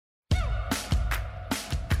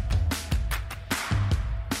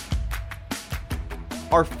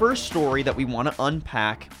Our first story that we want to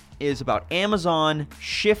unpack is about Amazon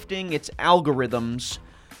shifting its algorithms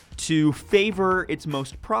to favor its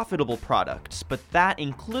most profitable products, but that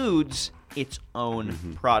includes its own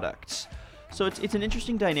products. So it's an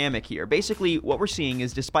interesting dynamic here. Basically, what we're seeing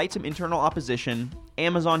is despite some internal opposition,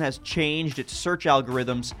 Amazon has changed its search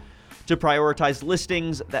algorithms to prioritize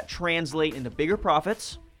listings that translate into bigger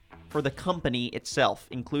profits for the company itself,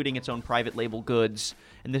 including its own private label goods.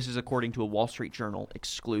 And this is according to a Wall Street Journal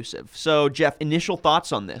exclusive. So, Jeff, initial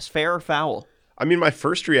thoughts on this, fair or foul? I mean, my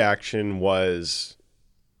first reaction was,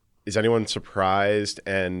 is anyone surprised?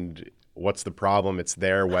 And what's the problem? It's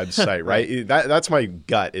their website, right? That's my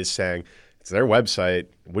gut, is saying it's their website.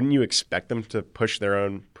 Wouldn't you expect them to push their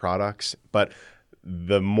own products? But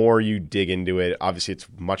the more you dig into it, obviously it's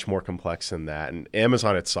much more complex than that. And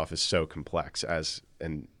Amazon itself is so complex as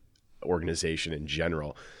an organization in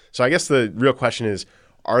general. So I guess the real question is,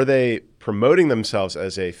 are they promoting themselves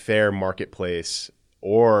as a fair marketplace,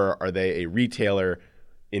 or are they a retailer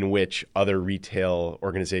in which other retail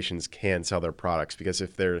organizations can sell their products? Because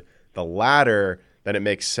if they're the latter, then it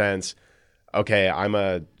makes sense. Okay, I'm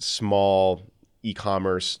a small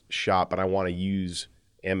e-commerce shop, but I want to use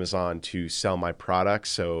Amazon to sell my products.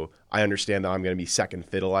 So I understand that I'm going to be second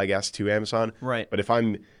fiddle, I guess, to Amazon. Right. But if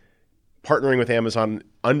I'm partnering with Amazon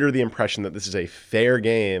under the impression that this is a fair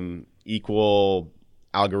game, equal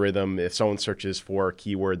algorithm, if someone searches for a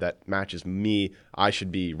keyword that matches me, I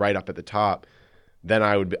should be right up at the top, then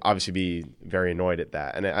I would obviously be very annoyed at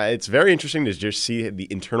that. And it's very interesting to just see the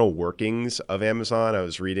internal workings of Amazon. I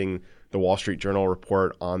was reading the Wall Street Journal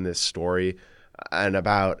report on this story and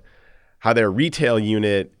about how their retail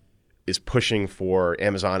unit is pushing for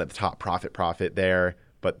Amazon at the top profit there.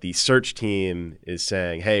 But the search team is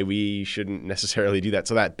saying, hey, we shouldn't necessarily do that.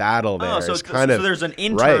 So that battle there is kind of... So there's an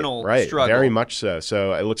internal struggle. Very much so.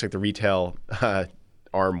 So it looks like the retail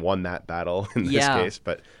arm won that battle in this case.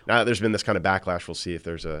 But now that there's been this kind of backlash, we'll see if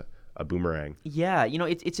there's a boomerang. Yeah,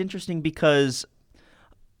 it's interesting because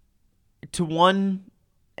to one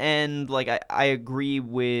end, like I agree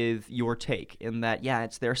with your take in that, yeah,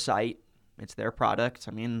 it's their site. It's their product.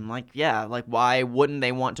 I mean, why wouldn't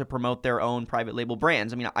they want to promote their own private label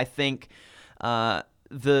brands? I mean, I think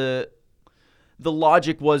the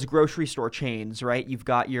logic was grocery store chains, right? You've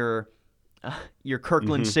got your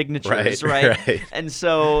Kirkland signatures, right? And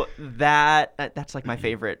so that's like my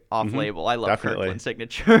favorite off-label. I love Definitely. Kirkland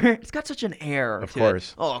signature. It's got such an air of to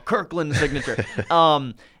course. it. Oh, Kirkland signature.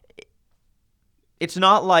 It's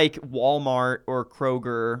not like Walmart or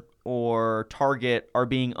Kroger or Target are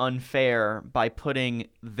being unfair by putting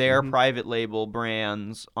their private label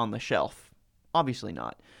brands on the shelf. Obviously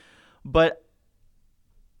not. But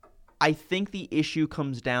I think the issue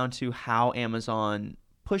comes down to how Amazon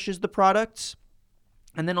pushes the products,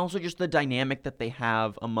 and then also just the dynamic that they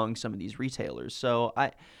have among some of these retailers. So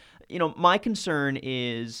my concern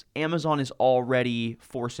is Amazon is already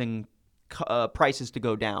forcing prices to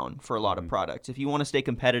go down for a lot of products. If you want to stay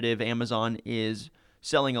competitive, Amazon is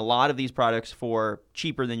selling a lot of these products for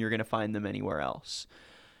cheaper than you're going to find them anywhere else.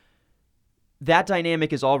 That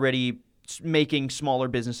dynamic is already making smaller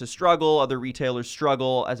businesses struggle, other retailers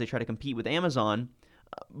struggle as they try to compete with Amazon.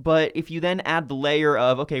 But if you then add the layer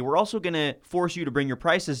of, okay, we're also going to force you to bring your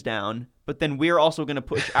prices down, but then we're also going to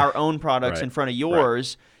push our own products in front of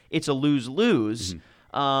yours, it's a lose-lose.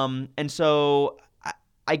 And so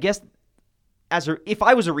I guess if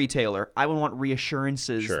I was a retailer, I would want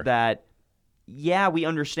reassurances that, yeah, we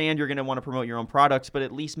understand you're going to want to promote your own products, but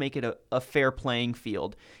at least make it a fair playing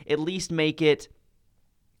field. At least make it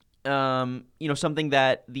something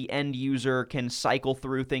that the end user can cycle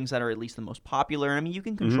through things that are at least the most popular. I mean, you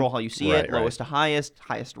can control how you see it, lowest to highest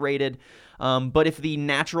rated. But if the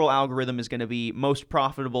natural algorithm is going to be most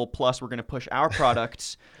profitable, plus we're going to push our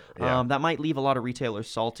products, that might leave a lot of retailers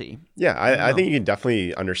salty. Yeah, I think you can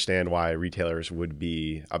definitely understand why retailers would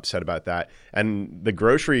be upset about that. And the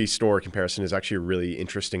grocery store comparison is actually a really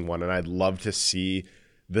interesting one. And I'd love to see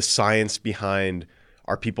the science behind,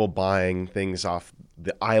 are people buying things off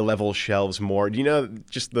the eye-level shelves more? Do you know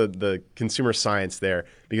just the consumer science there?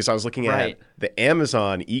 Because I was looking at the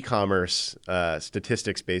Amazon e-commerce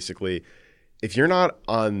statistics, basically. If you're not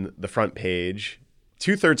on the front page,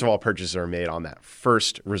 2/3 of all purchases are made on that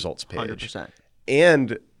first results page. 100%.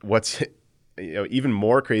 And what's even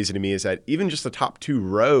more crazy to me is that even just the top 2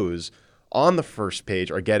 rows on the first page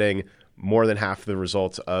are getting more than half the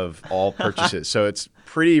results of all purchases. So it's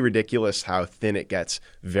pretty ridiculous how thin it gets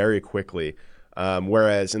very quickly.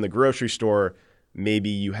 Whereas in the grocery store, maybe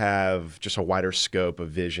you have just a wider scope of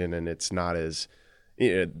vision and it's not as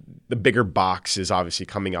the bigger box is obviously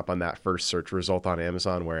coming up on that first search result on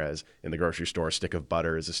Amazon, whereas in the grocery store, a stick of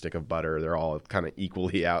butter is a stick of butter. They're all kind of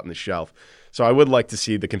equally out on the shelf. So I would like to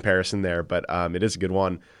see the comparison there, but it is a good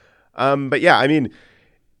one. But yeah, I mean,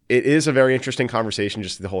 it is a very interesting conversation,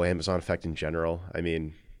 just the whole Amazon effect in general. I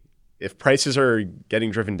mean, if prices are getting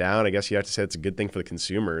driven down, I guess you have to say it's a good thing for the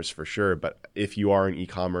consumers for sure. But if you are an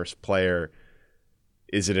e-commerce player,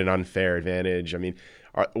 is it an unfair advantage? I mean,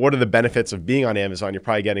 what are the benefits of being on Amazon? You're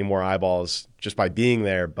probably getting more eyeballs just by being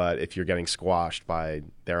there, but if you're getting squashed by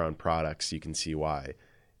their own products, you can see why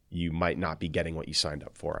you might not be getting what you signed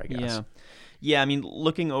up for, I guess. Yeah, I mean,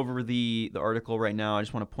 looking over the article right now, I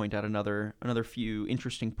just want to point out another few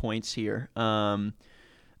interesting points here.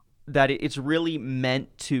 That it's really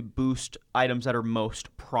meant to boost items that are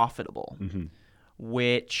most profitable,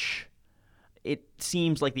 which it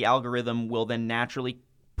seems like the algorithm will then naturally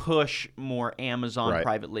push more Amazon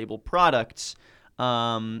private label products.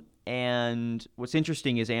 And what's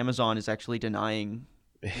interesting is Amazon is actually denying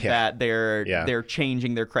that they're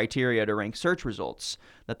changing their criteria to rank search results,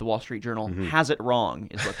 that the Wall Street Journal has it wrong,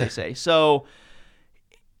 is what they say. So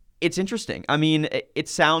it's interesting. I mean, it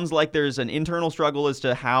sounds like there's an internal struggle as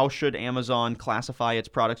to how should Amazon classify its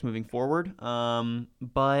products moving forward.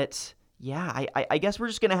 But yeah, I guess we're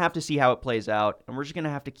just going to have to see how it plays out, and we're just going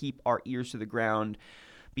to have to keep our ears to the ground,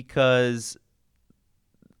 because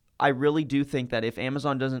I really do think that if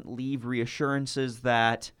Amazon doesn't leave reassurances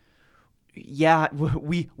that, yeah,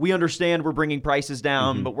 we understand we're bringing prices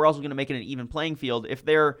down, but we're also going to make it an even playing field. If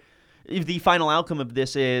the final outcome of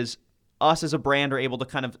this is us as a brand are able to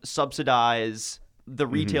kind of subsidize the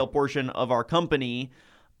retail portion of our company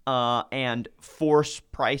and force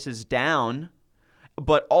prices down,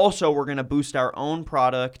 but also we're going to boost our own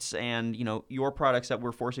products, and your products that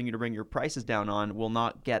we're forcing you to bring your prices down on will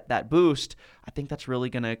not get that boost, I think that's really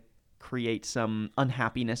going to create some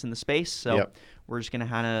unhappiness in the space. So we're just going to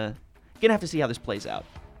have to see how this plays out.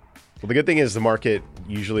 Well, the good thing is the market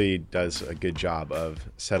usually does a good job of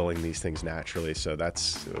settling these things naturally, so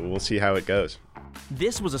we'll see how it goes.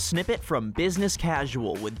 This was a snippet from Business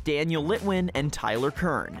Casual with Daniel Litwin and Tyler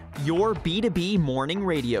Kern, your B2B morning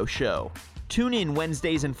radio show. Tune in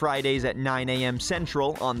Wednesdays and Fridays at 9 a.m.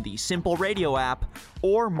 Central on the Simple Radio app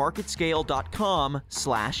or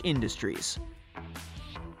marketscale.com/industries.